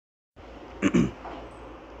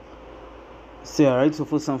So, alright, so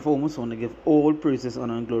first and foremost, I want to give all praises,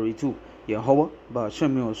 honor, and glory to Yahweh,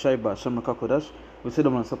 Ba'ashem Yahushai, Ba'ashem Makakodash. We say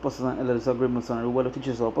them as apostles and elders, agreements, and reward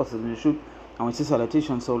teachers, our apostles in the truth. And we say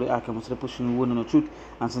salutations, solely Akim, we say pushing the word in the truth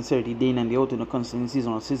and sincerity, day in and day out in the constant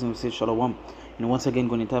season or season, we say Shalom. Once again,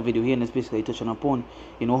 going into a video here, and it's basically touching upon,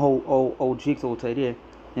 how Jake's outside there.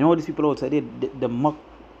 All these people outside there, they mock,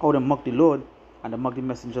 how they mock the Lord and they mock the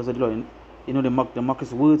messengers of the Lord. They mock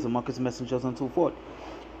his words, they mock his messengers, and so forth.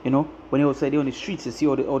 When you're outside there on the streets, you see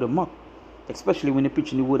all the mock, especially when they're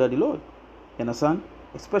preaching the word of the Lord. You understand?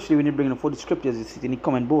 Especially when they bring forth the scriptures, you see in the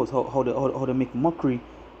comment boards how they make mockery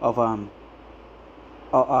of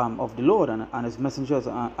the Lord and his messengers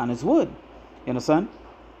and his word. You understand?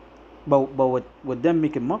 But with them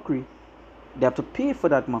making mockery, they have to pay for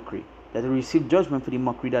that mockery. That they receive judgment for the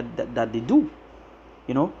mockery that they do.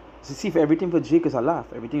 So see, for everything for Jake is a laugh,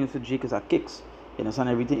 everything for Jake is a kicks. You understand?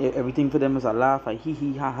 Everything for them is a laugh, a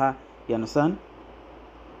hee ha ha. You understand?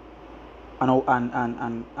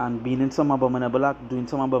 And being in some abominable act, doing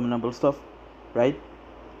some abominable stuff, right?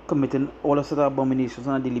 Committing all of sort of abominations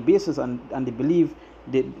on a daily basis, and they believe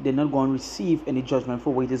they're not going to receive any judgment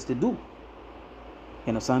for what it is to do. You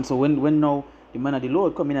understand? So when now the man of the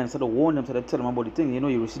Lord come in and sort of warn them, sort of tell them about the thing,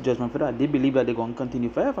 you receive judgment for that. They believe that they're going to continue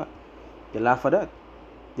forever. They laugh at that.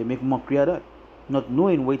 They make mockery of that. Not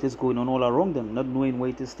knowing what is going on all around them, not knowing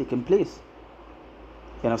what is taking place.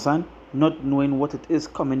 You understand? Not knowing what it is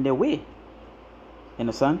coming their way. You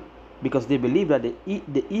understand? Because they believe that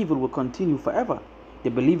the evil will continue forever. They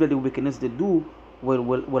believe that the wickedness they do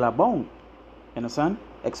will abound. You understand?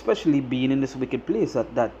 Especially being in this wicked place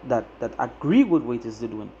that agree with what it is they're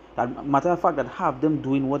doing. That matter of fact, that have them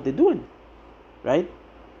doing what they're doing. Right?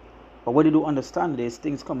 But what they don't understand, there's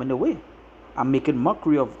things coming their way. And making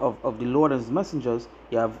mockery of the Lord and his messengers,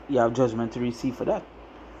 you have judgment to receive for that.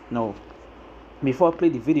 Now, before I play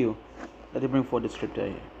the video, let me bring forward the scripture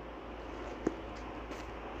here.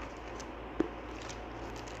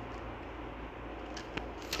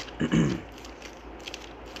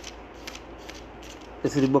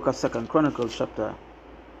 This is the book of 2 Chronicles chapter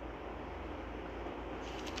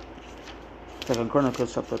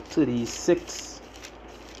 36,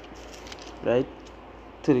 right?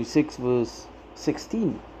 36 verse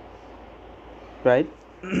 16, right?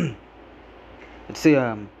 It say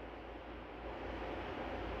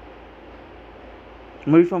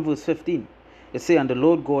read from verse 15. It say, and the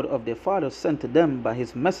Lord God of their fathers sent to them by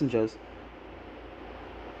his messengers.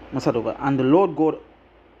 And the Lord God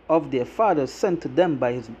of their fathers sent to them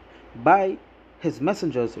by his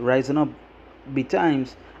messengers, rising up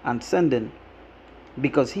betimes and sending,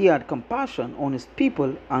 because he had compassion on his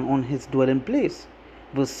people and on his dwelling place.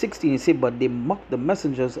 Verse 16, he said, but they mocked the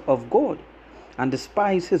messengers of God and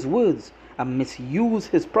despised his words and misused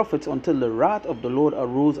his prophets until the wrath of the Lord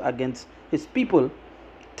arose against his people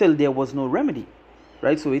till there was no remedy.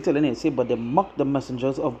 Right? So he's telling us, but they mocked the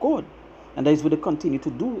messengers of God. And that is what they continue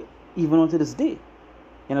to do even unto this day.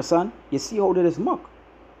 You understand? You see how that is mock.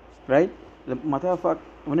 Right? Matter of fact,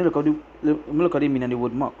 when you look at the meaning of the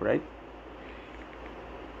word mock, right?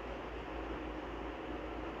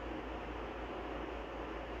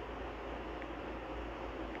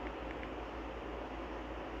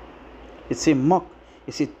 It's a mock.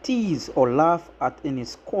 It's a tease or laugh at in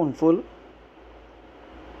his scornful.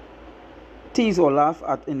 Tease or laugh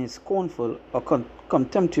at in his scornful or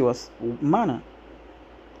contemptuous manner.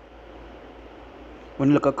 When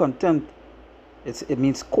you look at contempt, it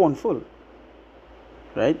means scornful.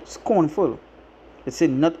 Right? Scornful. It's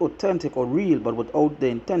not authentic or real, but without the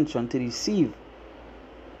intention to deceive.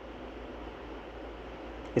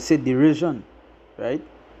 It's a derision. Right?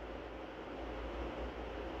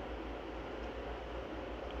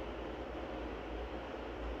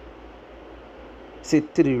 Say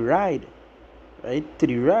to deride, right? To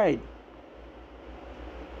deride,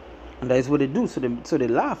 and that is what they do. So they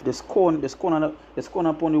laugh, they scorn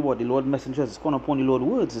upon the word, the Lord messengers, they scorn upon the Lord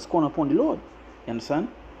words, they scorn upon the Lord. You understand?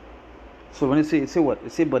 So when it say what?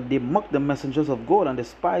 It say, but they mock the messengers of God and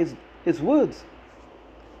despise his words.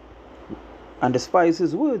 And despise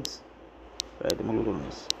his words. Right? Let me look on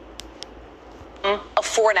this. A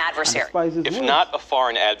foreign adversary. If not a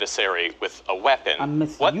foreign adversary with a weapon,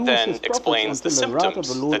 what then explains the symptoms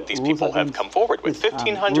that these people have come forward with?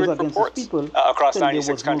 1,500 reports across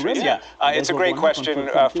 96 countries. Yeah, it's a great question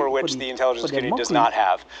for which the intelligence community does not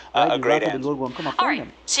have a great answer. All right,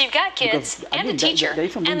 so you've got kids and a teacher,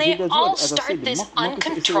 and they all start this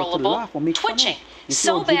uncontrollable twitching.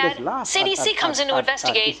 So bad, CDC comes in to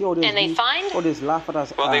investigate, and they find... Well, they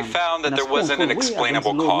found that there wasn't an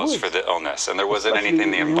explainable cause for the illness, and there wasn't anything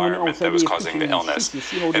in the environment that was causing the illness.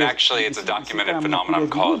 And actually, it's a documented phenomenon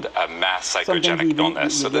called a mass psychogenic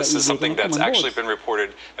illness. So this is something that's actually been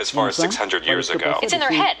reported as far as 600 years ago. It's in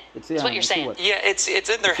their head, is what you're saying. Yeah, it's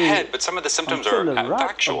in their head, but some of the symptoms are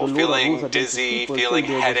factual. Feeling dizzy, feeling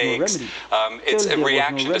headaches. It's a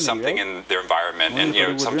reaction to something in their environment,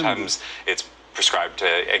 and sometimes it's prescribed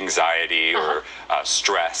to anxiety or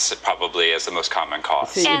stress, probably as the most common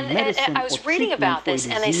cause. And I was reading about this,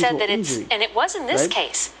 and they said that it was in this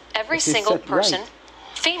case, every single person,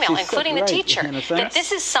 female, including the teacher, that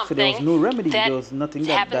this is something that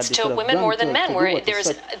happens to women more than men, where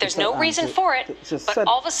there's no reason for it, but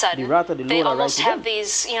all of a sudden they almost have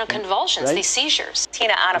these convulsions, these seizures.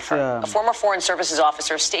 Tina Anifer, a former Foreign Services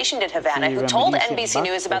officer stationed in Havana, who told NBC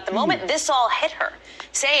News about the moment this all hit her,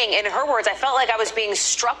 saying, in her words, "I felt like I was being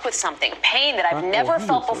struck with something, pain that I've never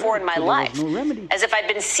felt before in my life, as if I'd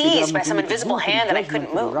been seized by some invisible hand that I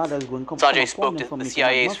couldn't move." Sanjay spoke to the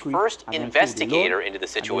CIA's first investigator into the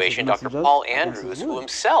situation, Dr. Paul Andrews, who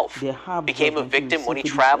himself became a victim when he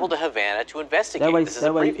traveled to Havana to investigate. This is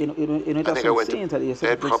a briefing. I think I went to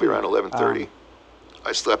bed probably around 11:30.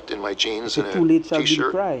 I slept in my jeans and a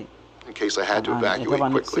t-shirt in case I had to evacuate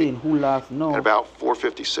quickly. At about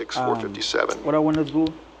 4:56, 4:57,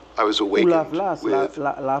 I was awakened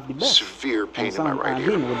with severe pain in my right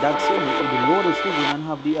ear.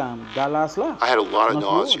 I had a lot of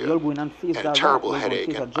nausea and a terrible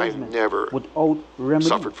headache, and I've never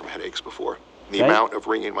suffered from headaches before. The amount of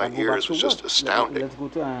ringing in my ears was just astounding,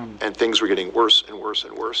 and things were getting worse and worse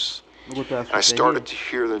and worse. And I started to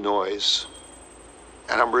hear the noise,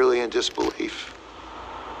 and I'm really in disbelief.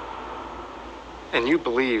 And you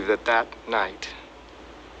believe that that night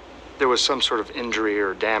there was some sort of injury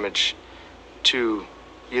or damage to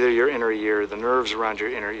either your inner ear, the nerves around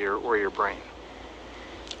your inner ear, or your brain?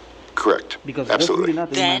 Correct. Absolutely.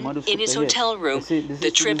 Then, in his hotel room, the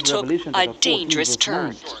trip took a dangerous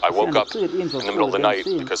turn. I woke up in the middle of the night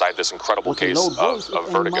because I had this incredible case of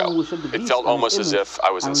vertigo. It felt almost as if I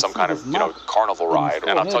was in some kind of, carnival ride.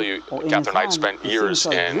 And I'll tell you, Catherine, I'd spent years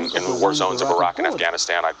in the war zones of Iraq and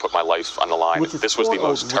Afghanistan. I put my life on the line. This was the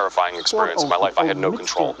most terrifying experience of my life. I had no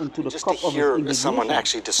control. Just to hear someone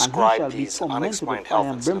actually describe these unexplained health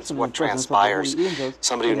incidents, what transpires,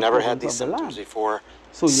 somebody who never had these symptoms before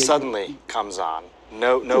suddenly comes on.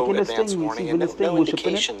 No advance warning and no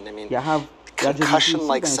indication. I mean,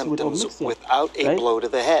 concussion-like symptoms without a blow to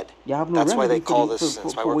the head. That's why they call this,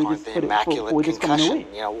 that's why we're calling it the immaculate concussion.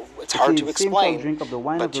 It's hard to explain,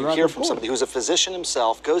 but to hear from somebody who's a physician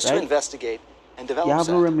himself, goes to investigate, and develops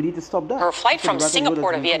that. Her flight from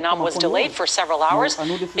Singapore to Vietnam was delayed for several hours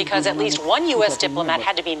because at least one U.S. diplomat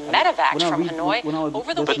had to be medevaced from Hanoi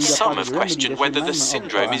over the weekend. But some have questioned whether the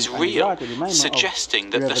syndrome is real, suggesting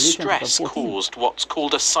that the stress caused what's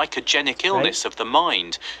called a psychogenic illness of the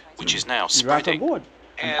mind, which is now spreading.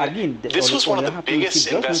 And this was one of the biggest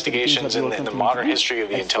investigations in the modern history of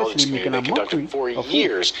the intelligence community. They conducted for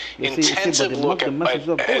years, intensive look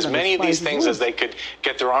at as many of these things as they could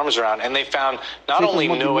get their arms around. And they found not only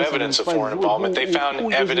no evidence of foreign involvement, they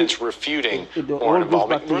found evidence refuting foreign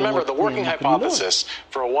involvement. Remember, the working hypothesis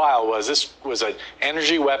for a while was this was an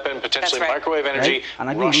energy weapon, potentially microwave energy.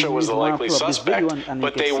 Russia was the likely suspect.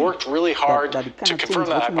 But they worked really hard to confirm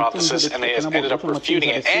that hypothesis, and they ended up refuting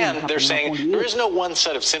it. And they're saying there is no one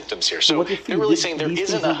set of symptoms here. So they're really saying there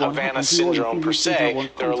isn't a Havana syndrome per se.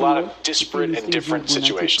 There are a lot of disparate and different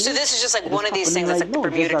situations. So this is just like one of these things that's like the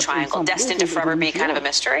Bermuda Triangle, destined to forever be kind of a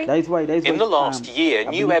mystery? In the last year,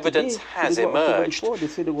 new evidence has emerged.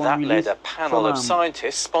 That led a panel of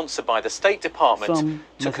scientists sponsored by the State Department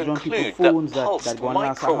to conclude that pulsed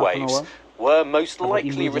microwaves were most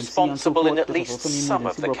likely responsible in at least some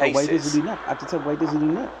of the cases.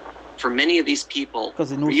 For many of these people,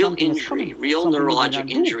 real injury, real neurologic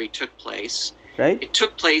injury took place. It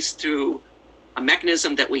took place through a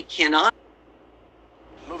mechanism that we cannot.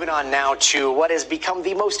 Moving on now to what has become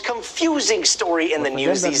the most confusing story in the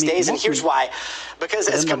news these days, and here's why. Because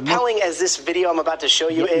as compelling as this video I'm about to show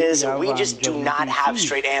you is, we just do not have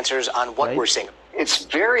straight answers on what we're seeing. It's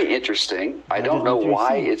very interesting. I don't know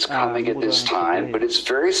why it's coming at this time, but it's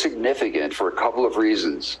very significant for a couple of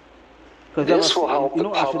reasons. This will help the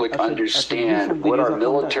public understand what our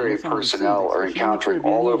military personnel are encountering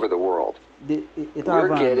all over the world.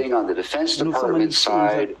 We're getting on the Defense Department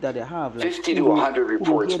side 50 to 100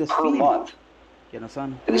 reports per month. And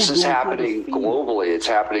this is happening globally. It's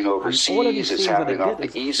happening overseas. It's happening off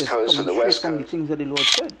the East Coast and the West Coast.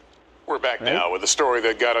 We're back now with a story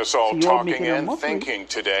that got us all talking and thinking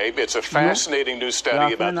today. It's a fascinating new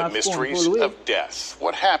study about the mysteries of death.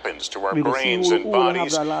 What happens to our brains and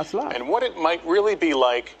bodies, and what it might really be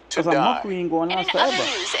like to die. And in other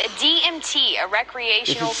news, DMT, a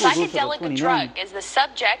recreational psychedelic drug, is the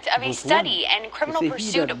subject of a study and criminal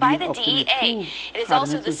pursuit by the DEA. It is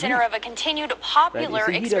also the center of a continued popular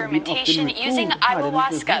experimentation using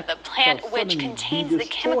ayahuasca, the plant which contains the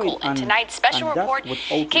chemical. In tonight's special report,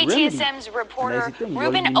 KTSM's reporter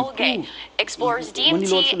Ruben Olge explores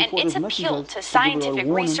DMT and its appeal to scientific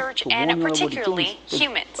research and particularly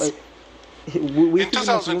humans. In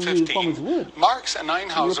 2015, Marx and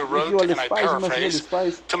Einhauser wrote, and I paraphrase,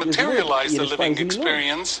 to materialize the living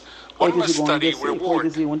experience, one must study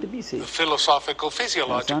reward. The philosophical,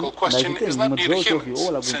 physiological question is not new to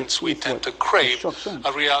humans, since we tend to crave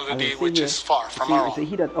a reality which is far from our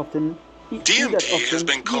own. DMT has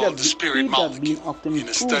been called the spirit molecule. In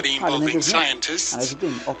a study involving scientists,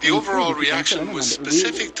 the overall reaction was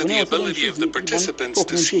specific to the ability of the participants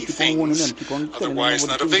to see things otherwise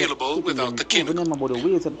not available without the chemical.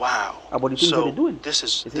 Wow. So this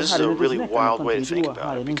is a really wild way to think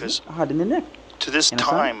about it, because to this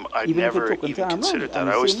time, I never even considered that.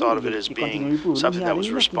 I always thought of it as being something that was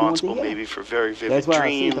responsible maybe for very vivid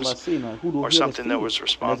dreams, or something that was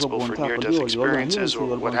responsible for near-death experiences,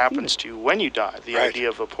 or what happens to you when you die, the idea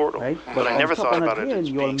of a portal. But I never thought about it as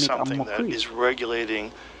being something that is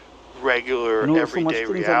regulating regular everyday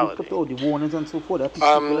reality. Well, one of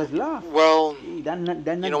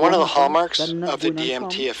the hallmarks of the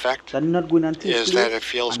DMT effect is that it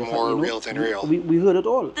feels more real than real. We heard it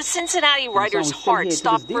all. The Cincinnati writer's heart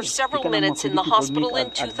stopped for several minutes in the hospital in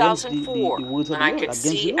 2004. And I could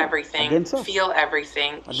see everything, feel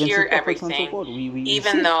everything, hear everything,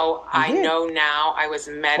 even though I know now I was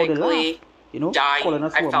medically dying.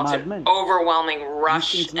 I felt an overwhelming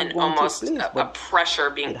rush and almost a pressure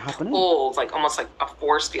being pulled, like almost like a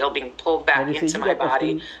force field being pulled back into my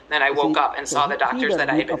body. Then I woke up and saw the doctors that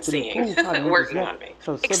I had been seeing working on me.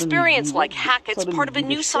 Experience like Hackett's part of a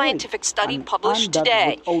new scientific study published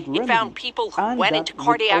today. It found people who went into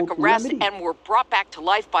cardiac arrest and were brought back to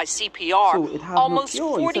life by CPR. Almost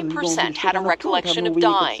 40% had a recollection of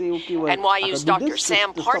dying. NYU's Dr.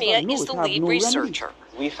 Sam Parnia is the lead researcher.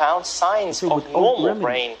 We found signs of normal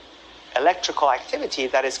brain electrical activity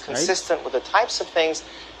that is consistent with the types of things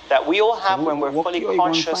that we all have when we're fully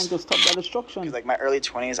conscious. Because like my early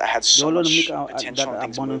 20s, I had so much potential and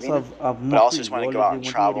things moving, but I also just want to go out and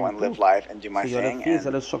travel and live life and do my thing. And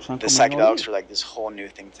the psychedelics were like this whole new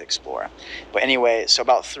thing to explore. But anyway, so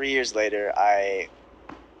about 3 years later, I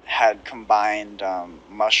had combined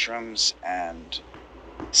mushrooms and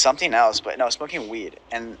something else, but no, smoking weed,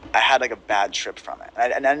 and I had like a bad trip from it.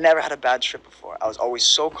 And I never had a bad trip before. I was always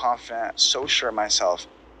so confident, so sure of myself,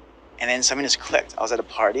 and then something just clicked. I was at a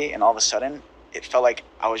party, and all of a sudden, it felt like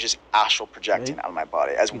I was just astral projecting out of my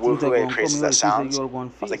body. As woo-hoo and crazy as that sounds, I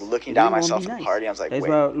was like looking down at myself at the party. I was like, wait,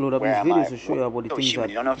 where am I? No human,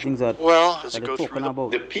 you don't know if you... Well,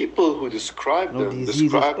 the people who describe them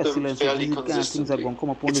fairly consistently.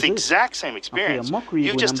 It's the exact same experience.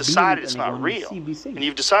 You've just decided it's not real. And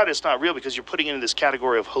you've decided it's not real because you're putting it in this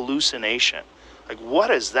category of hallucination. Like, what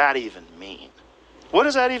does that even mean? What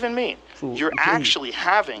does that even mean? You're actually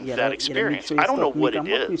having that experience. I don't know what it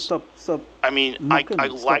is. I mean, I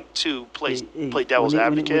like to play devil's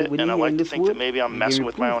advocate, and I like to think that maybe I'm messing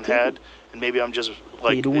with my own head, and maybe I'm just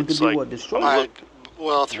like, it's like,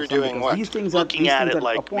 well, through doing what? Looking at it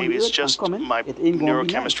like maybe it's just my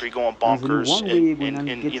neurochemistry going bonkers,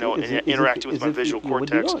 and you know, interacting with my visual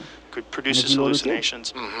cortex could produce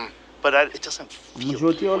hallucinations. But it doesn't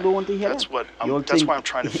feel that's why I'm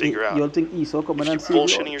trying to figure out if you're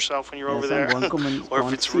bullshitting yourself when you're over there, or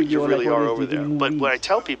if it's you really are over there. But what I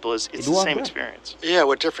tell people is it's the same experience. Yeah,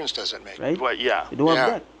 what difference does it make? Well, yeah.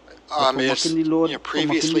 It's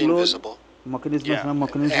previously invisible,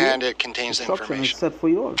 and it contains information.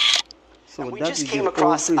 So we just came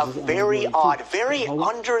across a very odd, very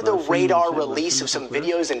under-the-radar release of some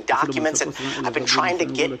videos and documents that I've been trying to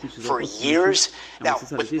get for years. Now,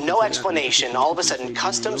 with no explanation, all of a sudden,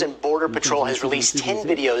 Customs and Border Patrol has released 10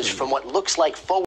 videos from what looks like